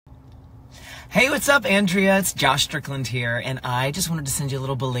Hey, what's up, Andrea? It's Josh Strickland here, and I just wanted to send you a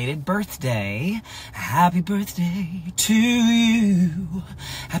little belated birthday. Happy birthday to you.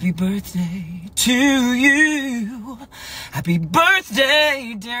 Happy birthday to you. Happy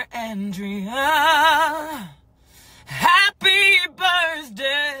birthday, dear Andrea. Happy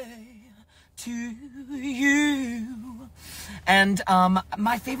birthday to you. And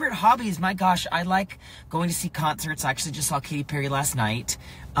my favorite hobbies, my gosh, I like going to see concerts. I actually just saw Katy Perry last night,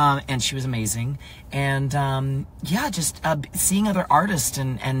 and she was amazing. And yeah, just seeing other artists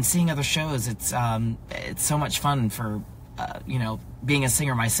and seeing other shows. It's so much fun for you know, being a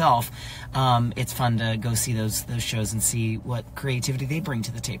singer myself. It's fun to go see those shows and see what creativity they bring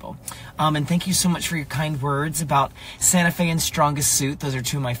to the table. And thank you so much for your kind words about Santa Fe and Strongest Suit. Those are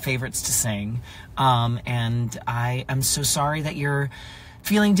two of my favorites to sing. And I am so sorry that you're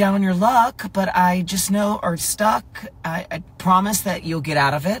feeling down on your luck, but I just know, or stuck, I promise that you'll get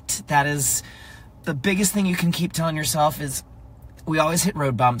out of it. That is the biggest thing you can keep telling yourself, is we always hit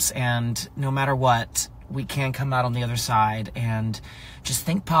road bumps, and no matter what, we can come out on the other side. And just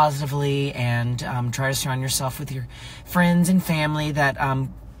think positively, and try to surround yourself with your friends and family that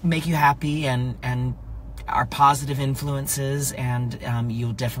make you happy and are positive influences, and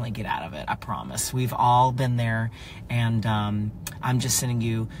you'll definitely get out of it. I promise. We've all been there, and I'm just sending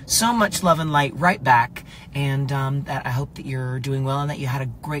you so much love and light right back, and that I hope that you're doing well and that you had a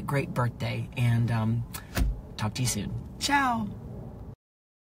great birthday, and talk to you soon. Ciao.